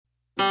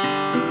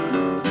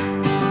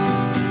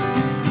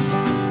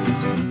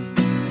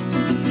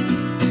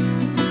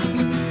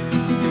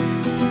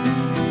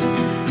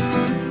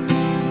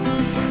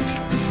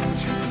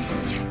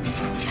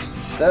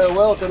So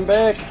welcome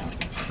back.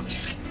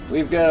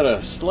 We've got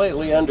a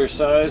slightly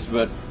undersized,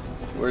 but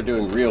we're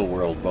doing real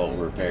world boat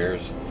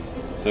repairs.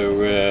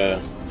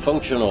 So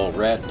functional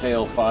rat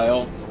tail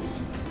file.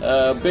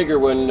 Bigger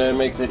one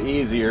makes it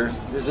easier.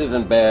 This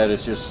isn't bad,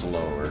 it's just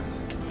slower.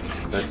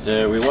 But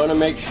we want to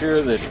make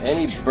sure that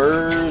any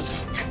burrs,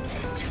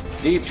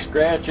 deep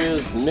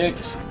scratches,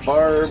 nicks,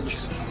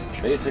 barbs,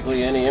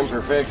 basically any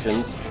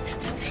imperfections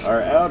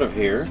are out of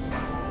here,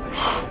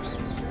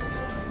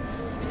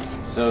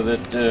 so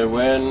that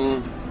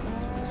when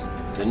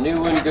the new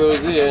one goes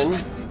in,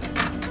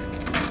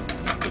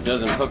 it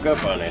doesn't hook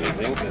up on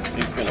anything, because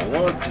he's going to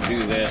want to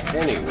do that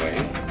anyway,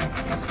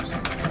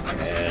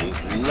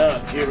 and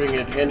not giving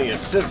it any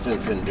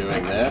assistance in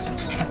doing that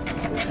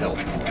is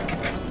helpful.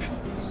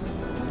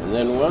 And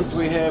then once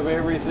we have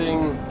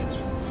everything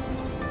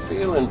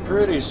feeling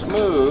pretty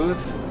smooth,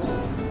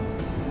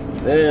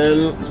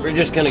 then we're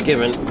just going to give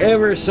an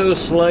ever so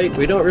slight,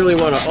 we don't really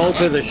want to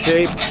alter the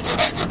shape,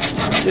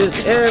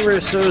 just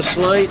ever so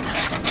slight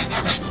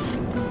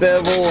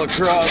bevel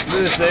across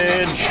this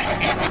edge,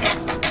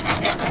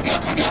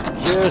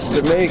 just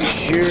to make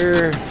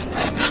sure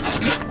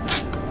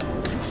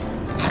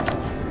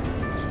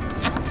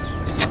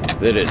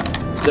that it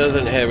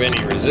doesn't have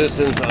any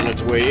resistance on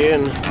its way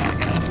in.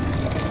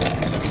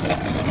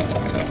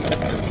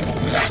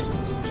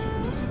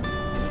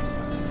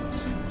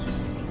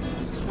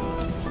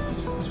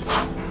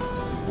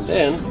 And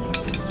then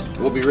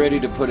we'll be ready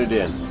to put it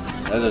in.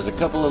 Now, there's a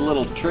couple of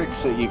little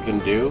tricks that you can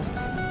do,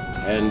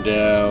 and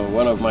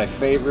one of my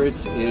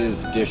favorites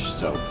is dish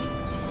soap.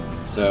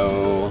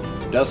 So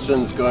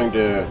Dustin's going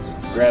to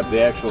grab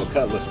the actual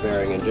cutlass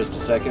bearing in just a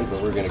second,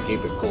 but we're going to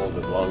keep it cold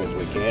as long as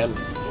we can.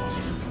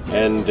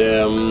 And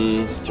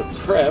to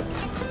prep,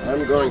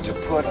 I'm going to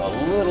put a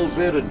little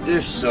bit of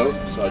dish soap,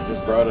 so I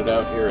just brought it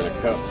out here in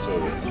a cup so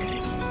that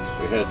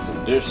we had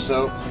some dish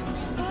soap,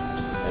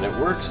 and it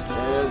works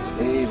as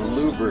a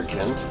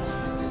lubricant.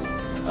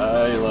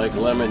 I like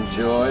Lemon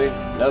Joy.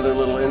 Another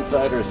little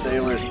insider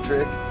sailor's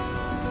trick.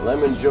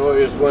 Lemon Joy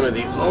is one of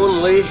the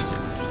only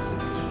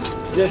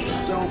dish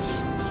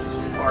soaps,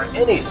 or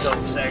any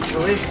soaps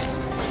actually,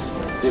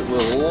 it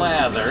will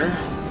lather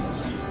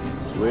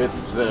with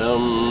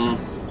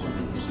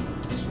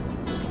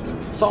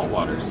salt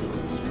water.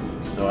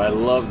 So I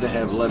love to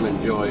have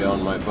Lemon Joy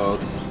on my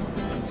boats,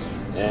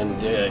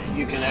 and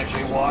you can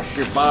actually wash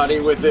your body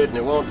with it and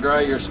it won't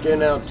dry your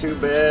skin out too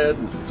bad.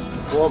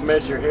 It won't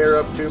mess your hair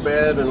up too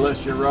bad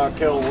unless you're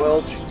Raquel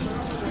Welch.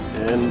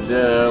 And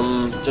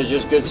so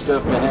just good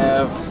stuff to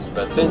have.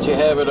 But since you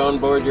have it on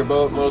board your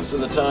boat most of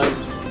the time,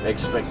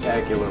 makes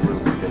spectacular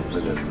lubricant for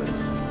this thing.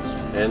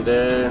 And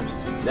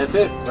that's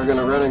it. We're going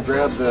to run and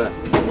grab the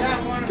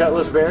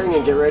cutlass bearing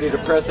and get ready to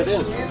press it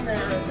in.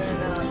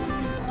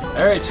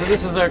 Alright, so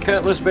this is our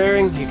cutlass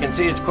bearing. You can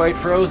see it's quite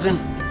frozen.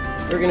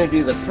 We're going to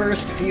do the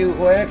first few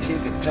whacks. You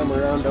can come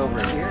around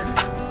over here.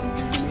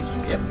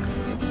 Yep.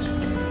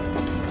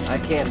 I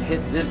can't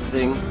hit this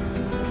thing.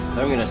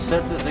 So I'm going to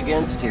set this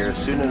against here.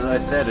 As soon as I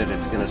set it,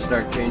 it's going to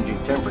start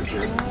changing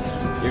temperature.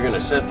 You're going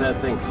to set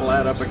that thing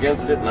flat up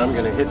against it, and I'm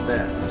going to hit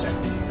that.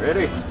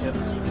 Ready? Yep.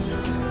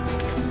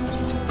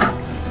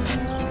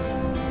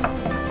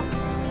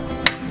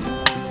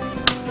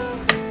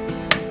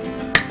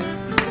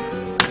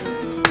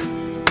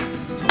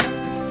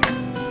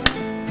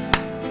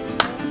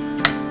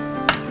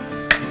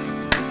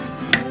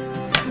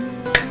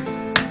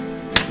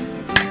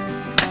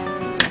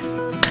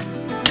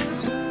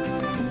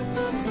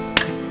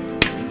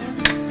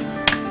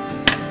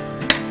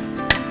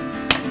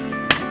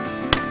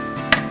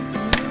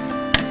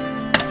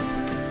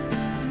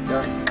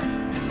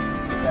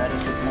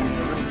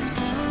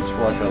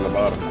 Flush on the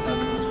bottom.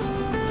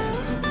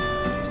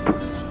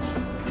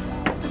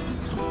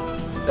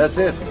 That's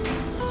it.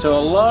 So a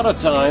lot of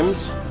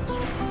times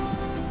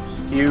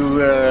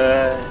you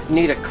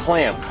need a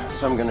clamp.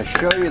 So I'm going to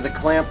show you the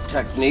clamp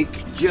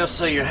technique just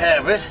so you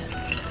have it.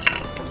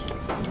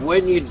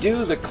 When you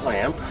do the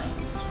clamp,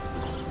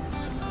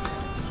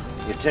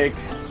 you take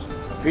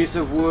a piece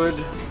of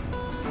wood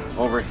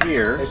over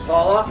here. Hey,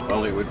 Paula?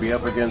 Well, it would be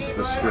up against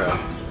the strut.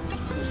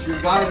 You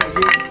got it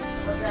here.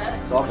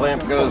 The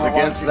clamp goes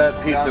against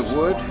that piece of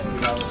wood.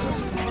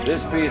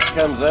 This piece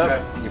comes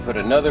up, you put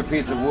another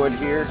piece of wood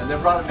here, and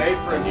then brought an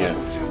A-frame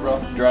and too,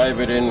 bro. Drive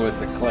it in with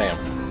the clamp.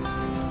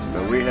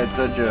 But we had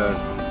such a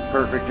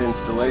perfect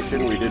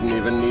installation, we didn't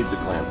even need the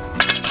clamp.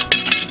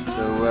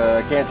 So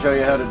I can't show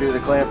you how to do the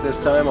clamp this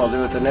time, I'll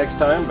do it the next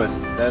time, but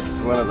that's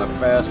one of the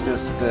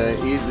fastest,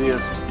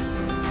 easiest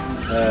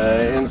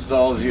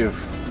installs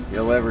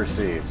you'll ever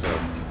see. So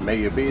may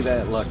you be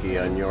that lucky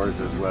on yours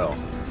as well.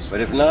 But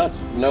if not,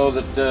 know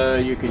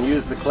that you can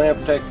use the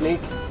clamp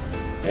technique,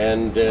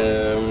 and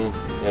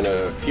in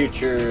a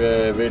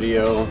future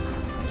video,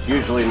 it's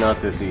usually not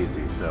this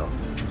easy, so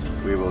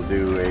we will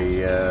do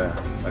a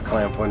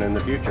clamp one in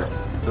the future.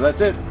 So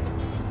that's it.